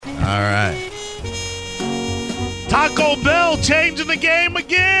right. Taco Bell changing the game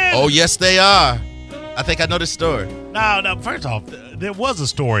again. Oh, yes, they are. I think I know this story. Now, first off, there was a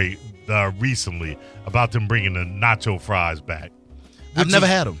story recently about them bringing the nacho fries back. I've never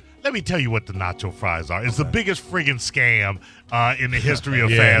had them. Let me tell you what the nacho fries are. It's the biggest friggin' scam in the history of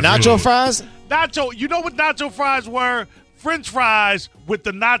fast Nacho food. fries? Nacho, you know what nacho fries were? French fries with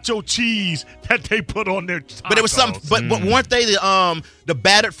the nacho cheese that they put on their tacos. But it was some. But weren't they the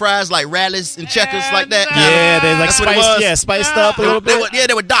battered fries like Rallies and Checkers like that? Yeah, they like That's what it spiced. was. Yeah, spiced up a little bit.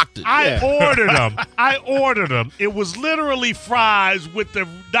 They were doctored. I ordered them. It was literally fries with the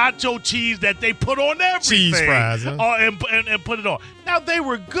nacho cheese that they put on everything. Cheese fries, huh? And put it on. Now, they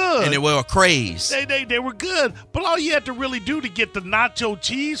were good. And they were a craze. They were good, but all you had to really do to get the nacho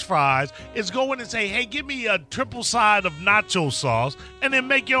cheese fries is go in and say, hey, give me a triple side of nacho sauce, and then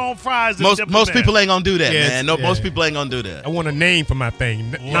make your own fries. Most people ain't going to do that, Yes, man. No, yeah. Most people ain't going to do that. I want a name for my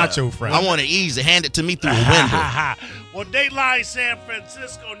thing. Nacho fries. I want it easy. Hand it to me through a window. Well, Dateline San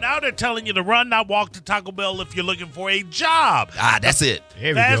Francisco, now they're telling you to run, not walk to Taco Bell if you're looking for a job. That's it.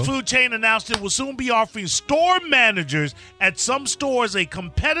 There we Fast go. food chain announced it will soon be offering store managers at some stores a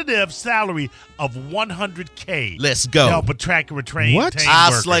competitive salary of $100K. Let's go. To help attract and retain What?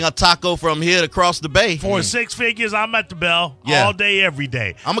 I'll workers. sling a taco from here to across the bay. For 6 figures, I'm at the Bell Yeah. all day, every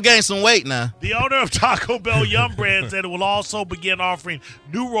day. I'm going to gain some weight now. The owner of Taco Bell Yum Brand said it will also begin offering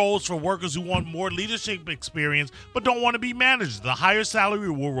new roles for workers who want more leadership experience but don't want to be managers. The higher salary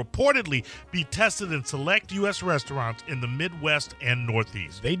will reportedly be tested in select U.S. restaurants in the Midwest and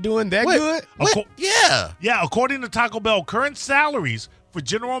Northeast. They doing that Wait, good? what? Yeah. Yeah, according to Taco Bell, current salaries for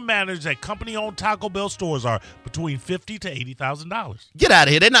general managers at company-owned Taco Bell stores are between $50,000 to $80,000. Get out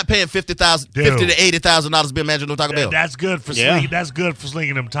of here. They're not paying $50,000 Dude. to $80,000 to be a manager of Taco Bell. That's good for Yeah. that's good for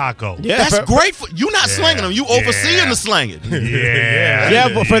slinging them tacos. Yeah, That's for- great for you. Not slinging them. You overseeing Yeah. the slinging. Yeah. Yeah,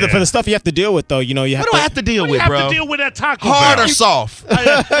 but for the stuff you have to deal with, though, you know, you have What do I have to deal What do with, you have bro? to deal with at Taco Hard Bell? or soft?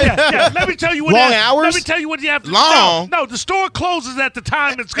 Yeah. Let me tell you what. Long Let hours? me tell you what you have to. Long. No, the store closes at the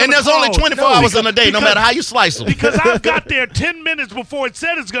time it's going And to there's close. only 24 hours in a day, no matter how you slice them. Because I've got there 10 minutes before it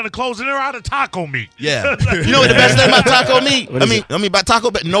said it's going to close, and they're out of taco meat. Yeah. You know what the best thing about taco meat? What is I mean about Taco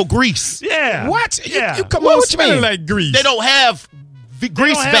Bell, no grease. Yeah. What? Yeah. You come What on you smelling mean? like grease. They don't have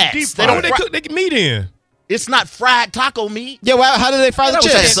grease don't have vats. deep They fry. What don't they fry- cook they meat in? It's not fried taco meat. Yeah, well, how do they fry the That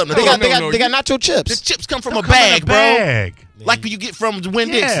was saying chips? something. They got No. they got nacho The chips. chips come from They'll a come in bag, bro. bag. Like you get from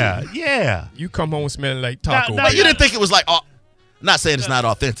Winn-Dixie. Yeah. Yeah. You come home smelling like taco. Now, But you didn't think it was like, not saying it's not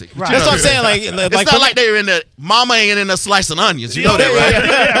authentic. Right. That's what I'm saying. Like, It's not like they're in the mama ain't in there slicing onions. You know that,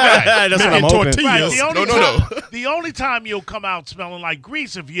 right? That's what I'm Making hoping. tortillas. Right. The only No. time, the only time you'll come out smelling like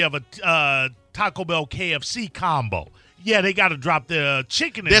grease if you have a Taco Bell KFC combo. Yeah, they got to drop the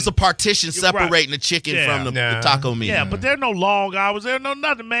chicken in. There's a partition You're right. separating the chicken Yeah. from the Nah. taco meat. Yeah, but there are no long hours. There are no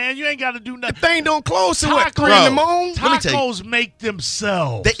nothing, man. You ain't got to do nothing. Thing don't close till what, Taco- 3 in the Bro. morning? Let me tell you. Tacos make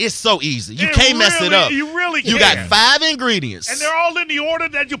themselves. It's so easy. You It can't mess it really- up. You really You can't. got 5 ingredients. And they're all in the order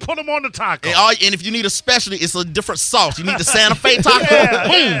that you put them on the taco. And if you need a specialty, it's a different sauce. You need the Santa Fe taco. Yeah,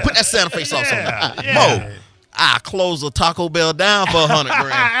 Boom, yeah. put that Santa Fe sauce Yeah, on it. yeah. Mo, I close a Taco Bell down for $100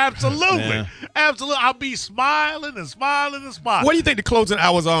 grand. Absolutely. Absolutely. I'll be smiling and smiling and smiling. What do you think the closing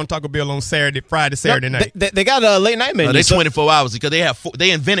hours are on Taco Bell on Friday, Saturday night? They got a late night menu. No, they so- 24 hours because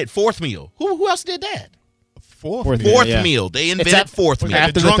they invented fourth meal. Who else did that? Fourth Fourth meal. Fourth yeah. meal. They It's invented fourth meal.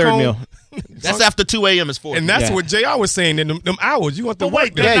 after the drunk third home? meal. That's after 2 a.m. is fourth And meal. that's Yeah. what JR was saying in them hours. You want to But work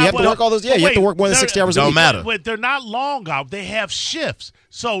wait, there. Yeah, they're you not- have to work all those. Yeah, you have to work more than 60 hours a Don't week. matter. But they're not long hours. They have shifts.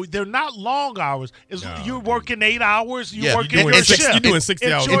 So they're not long hours. You're working 8 hours. You're Yeah, working you're your doing shift. you're doing 60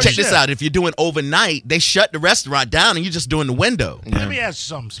 It's hours. your And check this shift. out. If you're doing overnight, they shut the restaurant down and you're just doing the window. Let me ask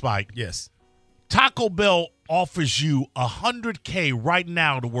you something, Spike. Yes. Taco Bell offers you $100K right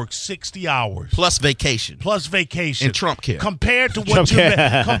now to work 60 hours. Plus vacation. Plus vacation And Trump care. compared to what Trump you're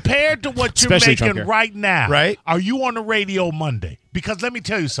care. compared to what you're Especially Trump making care. right now. Right. Are you on the radio Monday? Because let me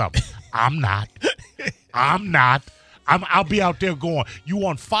tell you something. I'm not. I'm not. I'll be out there going, you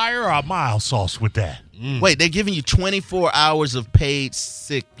want fire or mild sauce with that? Wait, they're giving you 24 hours of paid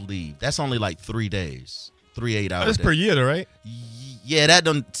sick leave. That's only like 3 days. 3 8-hour That's days. per year, though, right? Yeah, that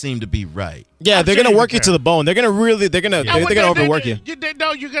doesn't seem to be right. Yeah, they're gonna changing work you that. to the bone. They're gonna overwork you.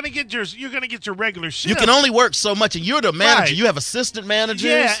 No, you're gonna get your regular shift. You can only work so much, and you're the manager. Right. You have assistant managers.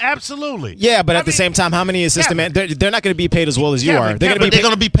 Yeah, absolutely. Yeah, but I at the mean, same time, how many assistant Kevin. man? They're not going to be paid as well as you Kevin, are. They're Kevin, going to But be they're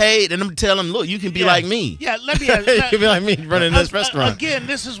going to be paid, and I'm telling them, look, you can be Yeah. like me. Yeah, let me paid. You can be like me running this restaurant. Again,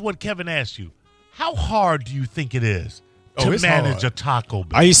 this is what Kevin asked you. How hard do you think it is to it's manage hard. a Taco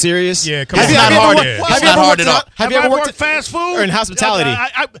Bell. Are you serious? Yeah, come Have on. you It's not ever hard. worked- It's Have you not ever hard worked at in- all. Have you I ever worked worked fast food or in hospitality?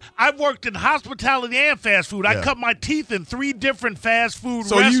 I've worked in hospitality and fast food. I Yeah. cut my teeth in 3 different fast food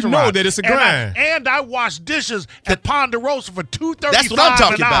So you restaurants. know that it's a grind. And I wash dishes at Ponderosa for $2.35 That's what I'm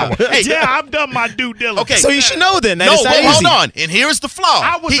talking an hour. about. Hey. Yeah, I've done my due diligence. Okay. So you should know then. That No, it's that wait, hold easy. on. And here's the flaw.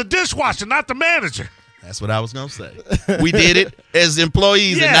 I was He- the dishwasher, not the manager. That's what I was going to say. We did it as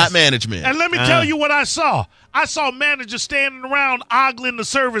employees and Yes. not management. And let me tell you what I saw. I saw managers standing around ogling the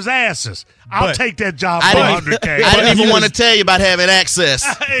servers' asses. I'll But- take that job I for didn't, $100K. I didn't he even want to was- tell you about having access.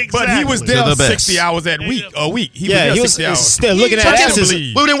 Exactly. But he was To there the best. 60 hours a week. He Yeah, was he there was 60 hours. still looking at Trust and asses.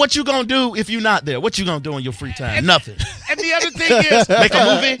 believe. Well, then what you going to do if you're not there? What you going to do in your free time? Nothing. And the other thing is, Make a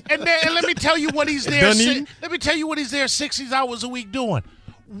movie? And let me tell you what he's there. Done eating? Let me tell you what he's there 60 hours a week doing.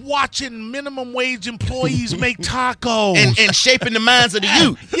 Watching minimum wage employees make tacos. And shaping the minds of the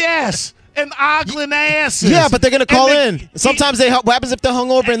youth. Yes. And ogling asses. Yeah, but they're gonna call And in. Sometimes what happens if they're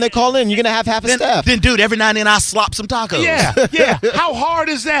hungover and they call in? You're gonna have half a staff. Then, dude, every now and then I slop some tacos. Yeah. How hard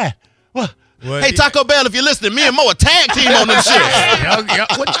is that? Well, Well, Hey, Taco Bell, if you're listening, me and Mo a tag team on them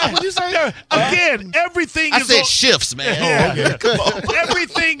shifts. what you say? Again, everything I is said on, shifts, man. Yeah. Come on.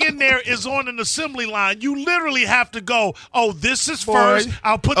 everything in there is on an assembly line. You literally have to go, oh, this is first.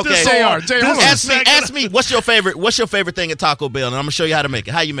 I'll put Okay. this JR, on. JR, This hold is on. second. Ask me, what's your favorite thing at Taco Bell? And I'm gonna show you how to make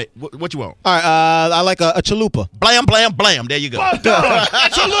it. How you make what you want? All right, I like a chalupa. Blam, blam, blam. There you go. Well done.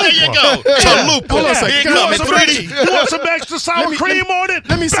 There you go. Chalupa. Hold on a second. Here it You come want in some 3D. You want some extra sour cream on it?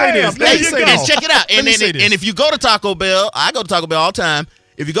 let me say Bam, this. There Let me you say go. this. And check it out. Let me say this. And if you go to Taco Bell, I go to Taco Bell all the time.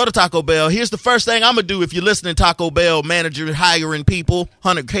 If you go to Taco Bell, here's the first thing I'm gonna do. If you're listening, Taco Bell manager hiring people,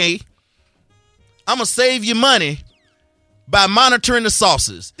 100K, I'm gonna save you money by monitoring the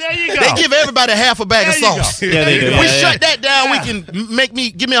sauces. There you go. They give everybody half a bag of There you go. sauce. Yeah, they do. If Yeah, we yeah. shut that down, Yeah. we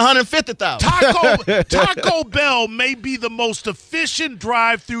can give me 150,000. Taco Bell may be the most efficient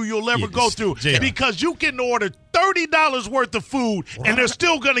drive-through you'll ever go through JR. because you can order $30 worth of food and they're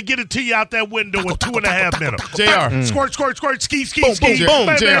still going to get it to you out that window in 2.5 minutes. JR. Squirt, squirt, squirt, ski, ski, Boom, ski, boom, bam, boom,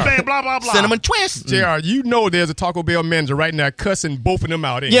 bam, JR. bam, blah, blah, blah. Cinnamon twist. JR, you know there's a Taco Bell manager right now cussing both of them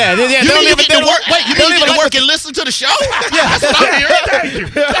out. ain't Yeah, you? yeah. You they don't mean you even- get they to don't- work? Wait, you they don't mean you even get to like- work and listen to the show? Yeah, that's what I'm hearing.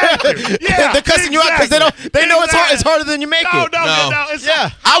 Thank you. Yeah, They're cussing you out because they know it's hard. It's harder than you make No, it. no. It's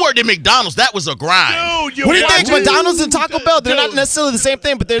Yeah. I worked at McDonald's. That was a grind. Dude, What do you think? watching- McDonald's and Taco Bell, they're not Dude. necessarily the same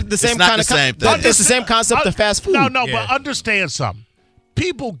thing, but they're the same not kind the of same thing. It's the same concept of fast food. No, Yeah. but understand something.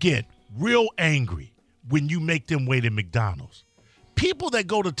 People get real angry when you make them wait at McDonald's. People that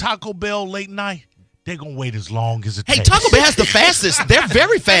go to Taco Bell late night, they're going to wait as long as it Hey, takes. Taco Bell has the fastest. They're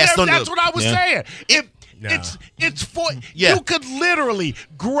very fast on That's the. what I was saying. It's for Yeah. you could literally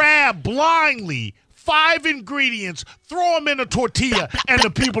grab blindly 5 ingredients, throw them in a tortilla, and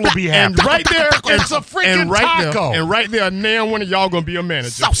the people will be happy. And right there, it's a freaking and right taco. There, and right there, now one of y'all gonna be a manager.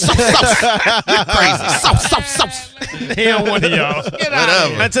 Sauce. You're crazy. Sauce. Now one of y'all. Get out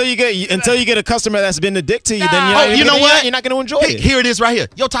of here. Until you get a customer that's been a dick to you, then Nah. you're You know what? You're not going to enjoy it. Here it is right here.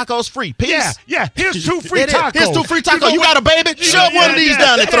 Your taco's free. Peace. Yeah. Here's 2 free It is. tacos. Here's 2 free tacos. know You what- got a baby? Shove one of these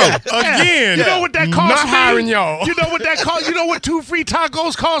down the throat. Again. You know what that cost Not me? hiring y'all. You know what that cost? You know what 2 free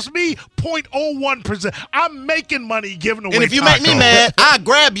tacos cost me? 0.01%. I'm making money giving away. And if you make me tacos. mad, I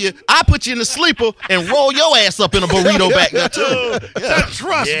grab you, I put you in the sleeper, and roll your ass up in a burrito back there too.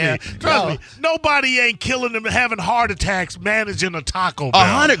 Trust me. Nobody ain't killing them and having heart attacks managing a Taco Bell.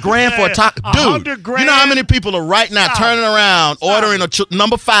 $100,000 for a taco, dude. $100,000. You know how many people are right now Stop. turning around, Stop. ordering a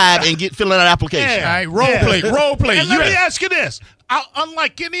number 5 and filling out an application. Yeah. All right, role play. And let me ask you this.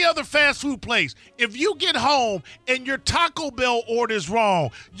 Unlike any other fast food place, if you get home and your Taco Bell order's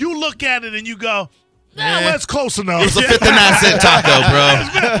wrong, you look at it and you go, that's close enough. It's a 59-cent taco,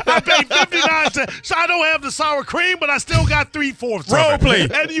 bro. I paid 59 cents. So I don't have the sour cream, but I still got 3/4 of Role it. play.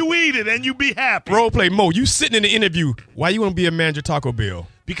 And you eat it and you be happy. Role play, Mo. You sitting in the interview. Why you want to be a manager Taco Bell?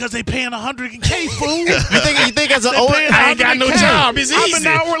 Because they paying $100K, fool. You think as an They owner, paying I ain't got no $100K. job. It's I'm easy. an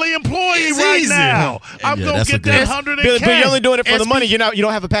hourly employee It's right easy. now. I'm Yeah, gonna that's a get good- that $100K. but you're only doing it for the SB money. You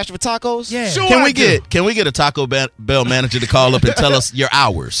don't have a passion for tacos. Yeah. Sure Can I we do. get a Taco Bell manager to call up and tell us your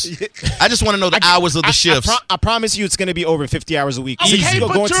hours? I just want to know the hours of the shifts. I promise you, it's going to be over 50 hours a week. Okay, Go-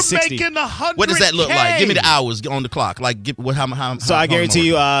 but going to you're 60. making $100K. What does that look like? Give me the hours on the clock. Like, how? So I guarantee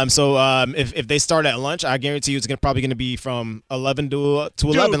you. If they start at lunch, I guarantee you it's probably going to be from 11 to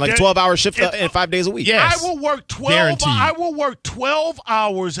 11, like a 12-hour shift and 5 days a week. Yeah. I Yes. will work 12. Guaranteed. I will work 12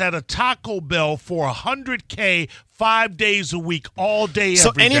 hours at a Taco Bell for $100K 5 days a week, all day, So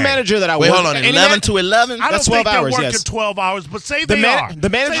every any day. manager that I Wait, work, hold on. any 11 to 11? I don't That's think 12 hours, they're working yes. 12 hours, but say the they are. the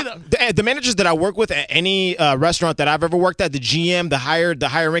managers that I work with at any restaurant that I've ever worked at, the GM, the higher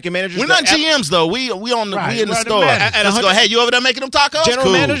ranking managers. We're not GMs though. We in the Right, store. the managers. At Let's go. Hey, you over there making them tacos? General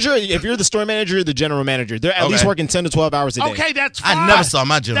Cool. manager, if you're the store manager, you're the general manager. They're at least Okay. working 10 to 12 hours a day. Okay, that's fine. I never saw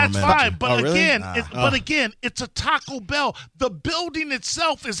my general That's manager. fine, but Oh, really? again, it's a Taco Bell. The building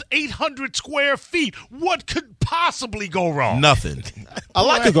itself is 800 square feet. What could possibly go wrong? Nothing. A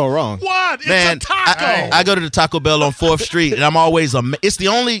lot could go wrong. What? It's Man, a taco. I go to the Taco Bell on 4th Street, and I'm always it's the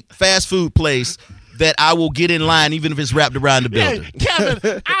only fast food place that I will get in line, even if it's wrapped around the building. Hey,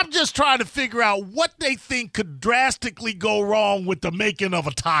 Kevin, I'm just trying to figure out what they think could drastically go wrong with the making of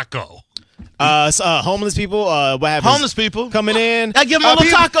a taco. Homeless people, what happens? Homeless people coming in. I give them a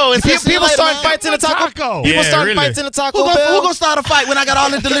little taco and say, "See you people later, start man." fights in a taco. Taco. People Yeah, start really. fights in a Taco Who Bell. gonna start a fight when I got all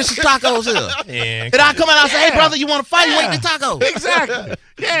the delicious tacos here? Yeah. And I come out and I say, "Hey, Yeah. brother, you want to fight? Yeah. Wait the taco." Exactly.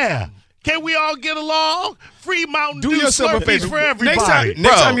 Yeah. Can we all get along? Free Mountain Do Dew yourself a Slurpees favor. for everybody.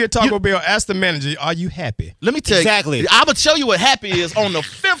 Next Bro, time you're at Taco you- Bell, ask the manager, are you happy? Let me tell Exactly. you. I'm going to show you what happy is on the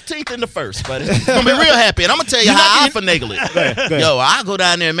 15th and the 1st, buddy. It's going to be real happy. And I'm going to tell you how I finagle it. Go ahead. Yo, I'll go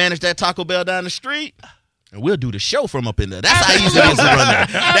down there and manage that Taco Bell down the street, and we'll do the show from up in there. That's how easy it is to run there.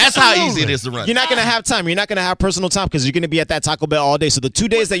 That's how easy it is to run. You're not going to have time. You're not going to have personal time because you're going to be at that Taco Bell all day. So the 2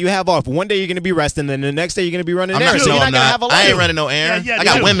 days that you have off, one day you're going to be resting, then the next day you're going to be running I'm not, errands. So no, you're I'm not going to not. have a I ain't life. running no errand. Yeah, I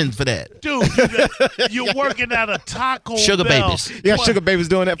got dude. women for that. Dude, you're working at a Taco Sugar Bell. babies. You got sugar babies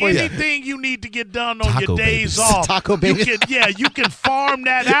doing that for you. Anything you need to get done on Taco your days babies. off, Taco babies. you can farm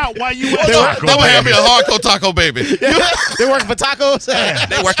that out while you at That Taco would have Bell. me a hardcore taco baby. They work for tacos.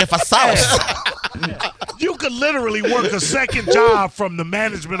 They working for sauce. You could literally work a second job from the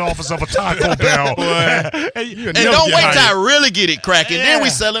management office of a Taco Bell. And Never don't get wait till I hired. really get it cracking. Then we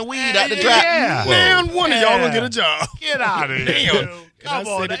Yeah. selling weed out the drop. Yeah. Man, one of y'all gonna get a job. Get out of here. Damn. dude. Come I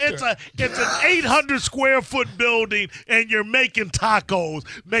on. said it It's an 800 square foot building, and you're making tacos,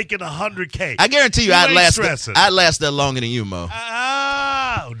 making $100K. I guarantee you, You I'd ain't last stressing. that longer than you, Mo.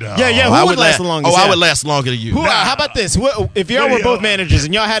 Oh, no. Yeah, I who would last the longest? I Yeah. would last longer than you. How about this? If y'all were both managers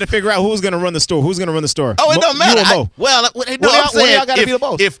and y'all had to figure out who's going to run the store, who's going to run the store? Oh, it don't matter. You or Mo? Well, no, Well, I'm y'all- saying y'all gotta be the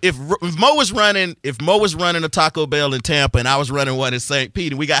boss. if Mo was running a Taco Bell in Tampa and I was running one in St.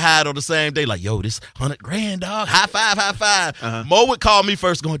 Pete and we got hired on the same day, like, yo, this $100,000, dog, high five. Mo would call me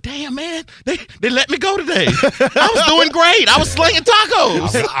first, going, damn man, they let me go today. I was doing great. I was slinging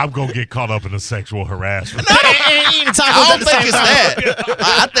tacos. I'm going to get caught up in the sexual harassment. And eating tacos I at don't the think same it's time. that.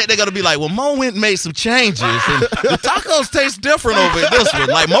 I think they're gonna be like, well, Mo went and made some changes, and the tacos taste different over at this one.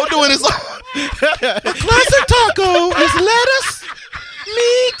 Like Mo doing his own. A classic taco is lettuce,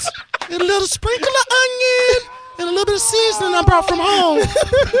 meat, and a little sprinkle of onion, and a little bit of seasoning I brought from home.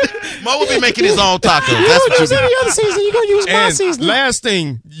 Mo will be making his own tacos. That's what you Use do. any other season, you're going to use my And season. last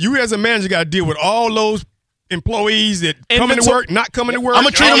thing, you as a manager got to deal with all those employees that coming to work, not coming to work. I'ma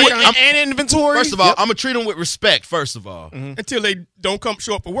treat 'em with- and inventory. First of all, I'm gonna treat them with respect. First of all, until they don't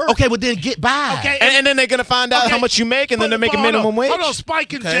show up for work. okay, well then get by. Okay. and then they're going to find out Okay. how much you make, and then they're making Hold on, minimum wage. Hold on,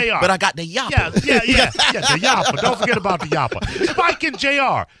 Spike and Okay, JR. but I got the yappa. Yeah, the Yappa. Don't forget about the Yappa. Spike and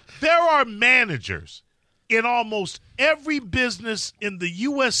JR. There are managers in almost every business in the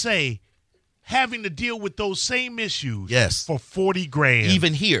USA having to deal with those same issues. Yes. For $40,000.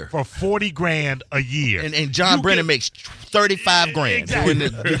 Even here. For $40,000 a year. And John You Brennan get- makes $35,000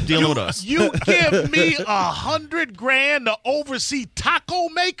 Exactly. dealing with us. You give me $100,000 to oversee taco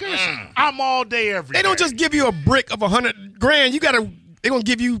makers? I'm all day every They don't day. just give you a brick of $100,000. They're gonna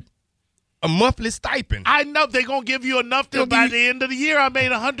give you a monthly stipend. I know they're gonna give you enough to They'll by give the end of the year I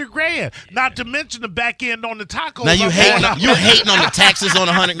made $100,000. Not to mention the back end on the tacos. Now you I'm hating, going out- you hating on the taxes on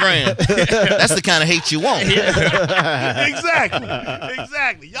 $100,000. That's the kind of hate you want.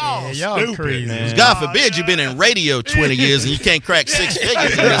 Exactly. Y'all, Y'all stupid. crazy. Man. God forbid you've been in radio 20 years and you can't crack 6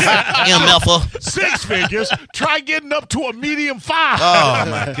 figures in this MFA. 6 figures. Try getting up to a medium 5. Oh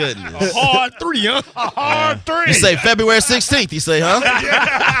my goodness. Hard 3, huh? a hard 3. You say February 16th, you say, huh?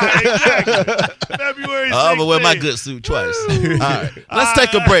 Yeah, exactly. February 16th. Oh, I'm gonna wear my good suit twice. All right. Let's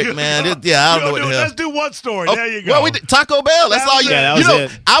take a break, man. I don't know what the hell. Let's do one story. Oh, There you go. Well, we did Taco Bell. That's all you. Yeah, that you was know,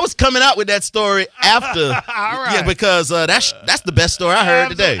 it. I was coming out with that story after. right. Yeah, because that's the best story I heard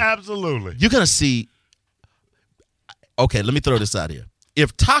today. Absolutely. You're gonna see. Okay, let me throw this out here.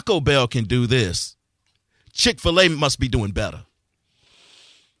 If Taco Bell can do this, Chick-fil-A must be doing better.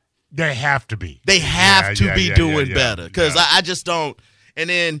 They have to be. They have to be doing yeah. better because Yeah. I just don't. And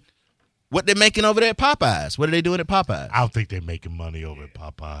then what they're making over there at Popeyes. What are they doing at Popeyes? I don't think they're making money over at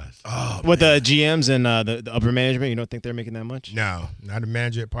Popeyes. With the GMs and the upper management, you don't think they're making that much? No, not a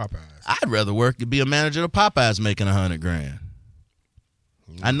manager at Popeyes. I'd rather work to be a manager of Popeyes making $100,000.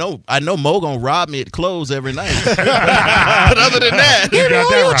 I know Mo gonna rob me at close every night. But other than that, You got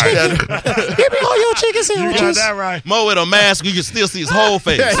that right. Give me all your chicken You got that right. Mo with a mask, you can still see his whole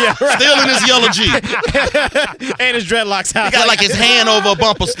face. Yeah, right. Still in his yellow Jeep. And his dreadlocks out. He got like his hand over a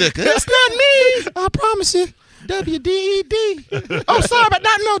bumper sticker. That's not me. I promise you. WDD. Oh, sorry about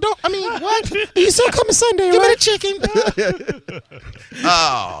that. No, don't. I mean, what? You still coming Sunday, Give right? me the chicken.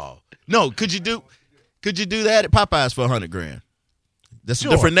 Oh no! Could you do that at Popeyes for $100,000? That's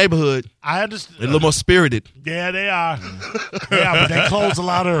Sure. a different neighborhood. I understand. They're a little more spirited. Yeah, they are. Yeah, but they close a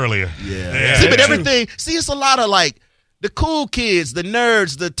lot earlier. Yeah. See, but everything. See, it's a lot of like the cool kids, the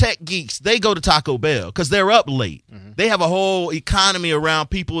nerds, the tech geeks. They go to Taco Bell because they're up late. Mm-hmm. They have a whole economy around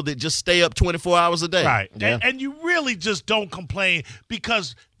people that just stay up 24 hours a day. Right. Yeah. And you really just don't complain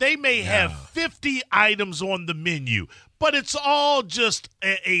because they may have 50 items on the menu, but it's all just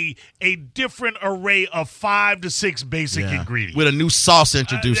a different array of 5 to 6 basic Yeah. ingredients. With a new sauce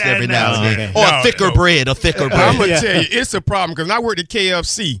introduced every now and then. okay. Or a thicker bread, I'm bread. gonna Yeah. tell you, it's a problem because when I worked at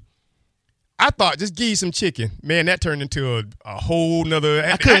KFC, I thought just give you some chicken. Man, that turned into a whole nother. I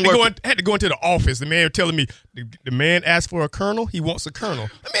had to go into the office. The man was telling me the man asked for a kernel. He wants a kernel.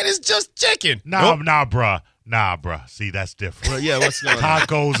 I mean, it's just chicken. Nah, bruh. See, that's different. Well, yeah, what's going on?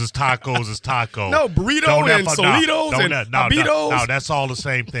 Tacos is tacos. No, burrito Don't and ever- Solitos and Habitos. No, that's all the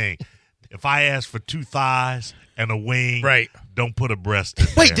same thing. If I ask for 2 thighs and a wing, Right. don't put a breast in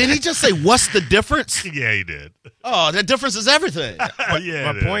Wait, there. did he just say, what's the difference? Yeah, he did. Oh, the difference is everything.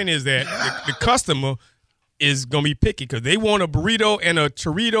 Yeah, My point is that the customer is gonna be picky because they want a burrito and a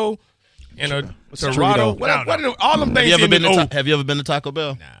churrito and a churrito? What all them Have things you ever in been the to Have you ever been to Taco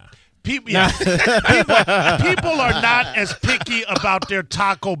Bell? People are not as picky about their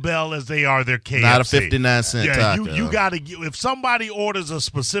Taco Bell as they are their KFC. Not a 59-cent yeah, taco. you got to. If somebody orders a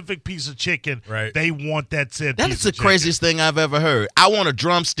specific piece of chicken, Right. they want that said That's piece the of chicken. craziest thing I've ever heard. I want a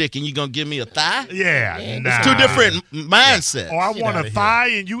drumstick and you going to give me a thigh? Yeah, nah. It's two different mindsets. Or I want outta a here. thigh,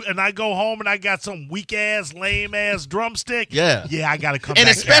 and I go home and I got some weak ass, lame ass drumstick. Yeah. I got to come. And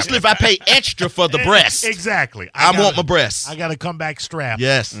back especially if I pay extra for the breast. Exactly. I want my breast. I got to come back strapped.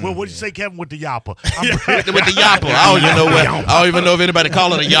 Yes. Well, what did you say, Kevin? With the yapper. With the yapper. I don't even know if anybody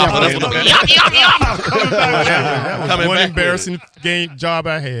call it a yapper. That's what I'm That was Coming one back embarrassing job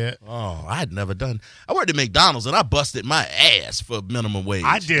I had. Oh, I had never done. I worked at McDonald's and I busted my ass for minimum wage.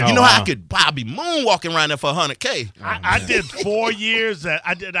 I did. You know Oh, how wow. I could probably moonwalking around there for $100K. I did 4 years.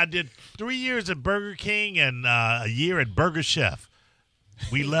 I did 3 years at Burger King and a year at Burger Chef.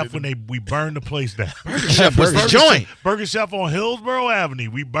 We left when we burned the place down. Chef was the joint. Burger Chef on Hillsborough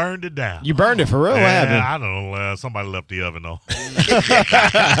Avenue. We burned it down. You burned it for real? What happened? I don't know. Somebody left the oven though. The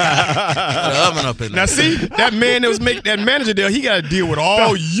oven up in Now there. see, that man that manager there, he got to deal with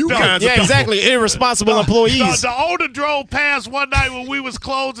all you kinds of Yeah, people. exactly. Irresponsible employees. The owner drove past one night when we was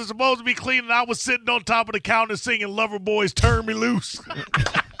closed and supposed to be cleaning. I was sitting on top of the counter singing Loverboy's "Turn Me Loose."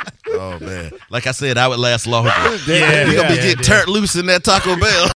 Oh man, like I said, I would last longer. Yeah, You're gonna be yeah, getting turned loose in that Taco Bell.